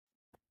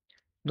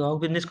The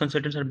Org business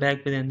consultants are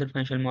backed with another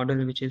financial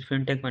model, which is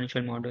Fintech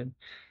Financial Model.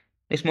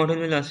 This model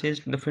will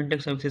assist the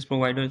fintech services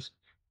providers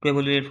to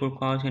evaluate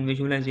forecast and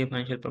visualize their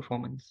financial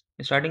performance.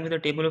 Starting with a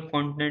table of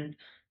content,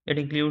 it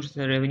includes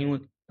the revenue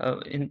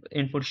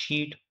input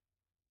sheet,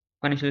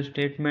 financial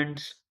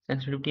statements,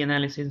 sensitivity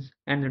analysis,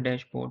 and the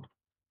dashboard.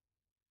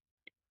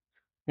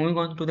 Moving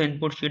on to the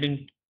input sheet,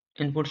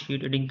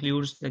 it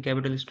includes the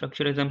capital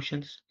structure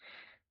assumptions,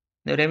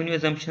 the revenue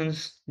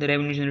assumptions, the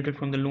revenue generated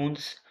from the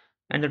loans,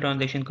 and the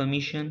transaction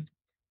commission,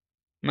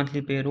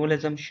 monthly payroll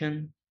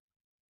assumption,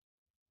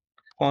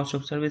 cost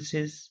of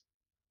services,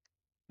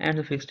 and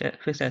the fixed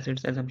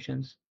assets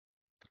assumptions.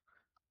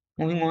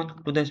 Moving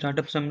on to the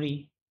startup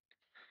summary.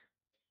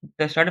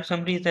 The startup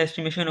summary is the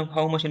estimation of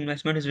how much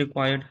investment is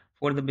required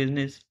for the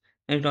business,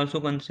 and it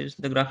also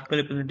consists the graphical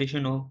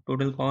representation of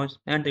total cost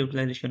and the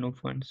utilization of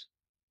funds.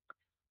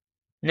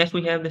 Next,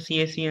 we have the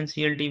CAC and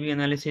CLTV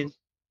analysis.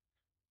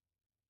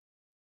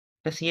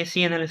 The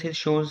CAC analysis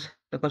shows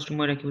the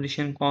customer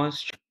acquisition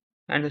cost,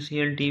 and the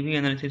CLTV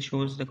analysis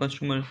shows the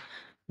customer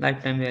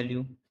lifetime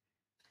value.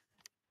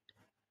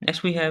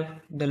 Next, we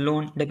have the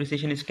loan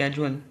depreciation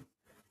schedule.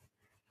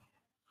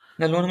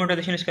 The loan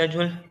amortization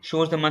schedule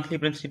shows the monthly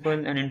principal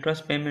and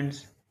interest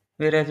payments,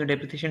 whereas the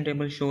depreciation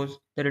table shows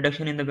the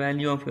reduction in the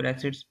value of your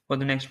assets for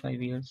the next 5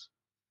 years.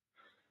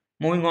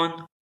 Moving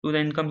on to the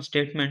income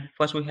statement,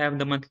 first we have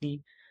the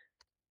monthly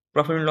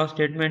profit and loss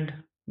statement,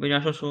 which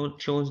also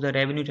shows the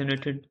revenue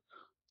generated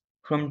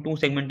from two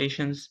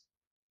segmentations.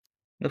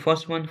 The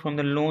first one from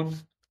the loan,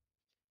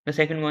 the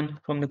second one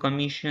from the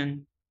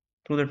commission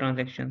through the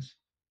transactions.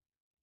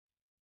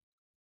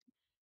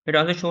 It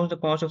also shows the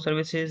cost of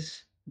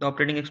services, the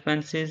operating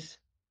expenses,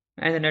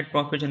 and the net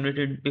profit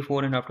generated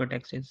before and after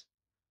taxes.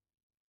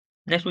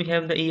 Next, we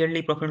have the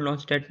yearly profit and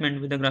loss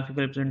statement with a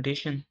graphical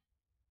representation.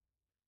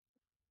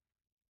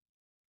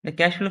 The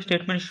cash flow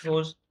statement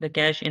shows the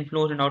cash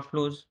inflows and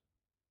outflows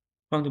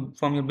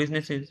from your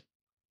businesses.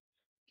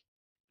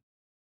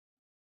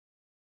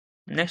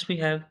 Next, we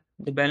have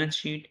the balance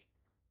sheet,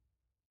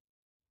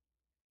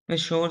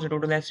 which shows the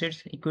total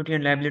assets, equity,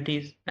 and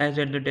liabilities as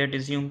at the date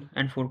assumed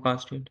and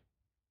forecasted.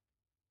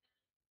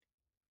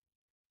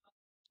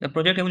 The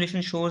project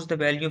evaluation shows the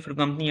value of your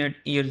company at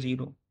year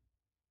zero.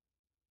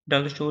 It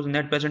also shows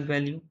net present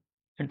value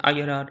and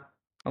IRR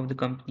of the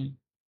company.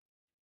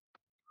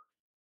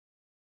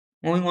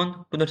 Moving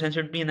on to the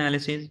sensitivity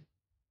analysis,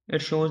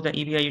 it shows the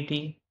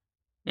EBIT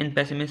in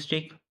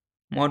pessimistic,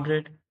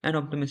 moderate, and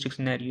optimistic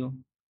scenario.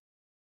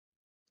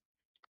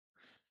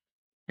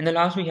 In the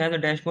last, we have the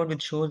dashboard,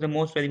 which shows the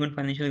most relevant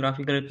financial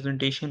graphical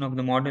representation of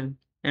the model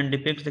and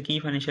depicts the key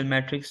financial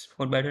metrics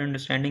for better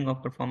understanding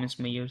of performance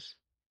measures.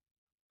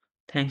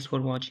 Thanks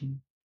for watching.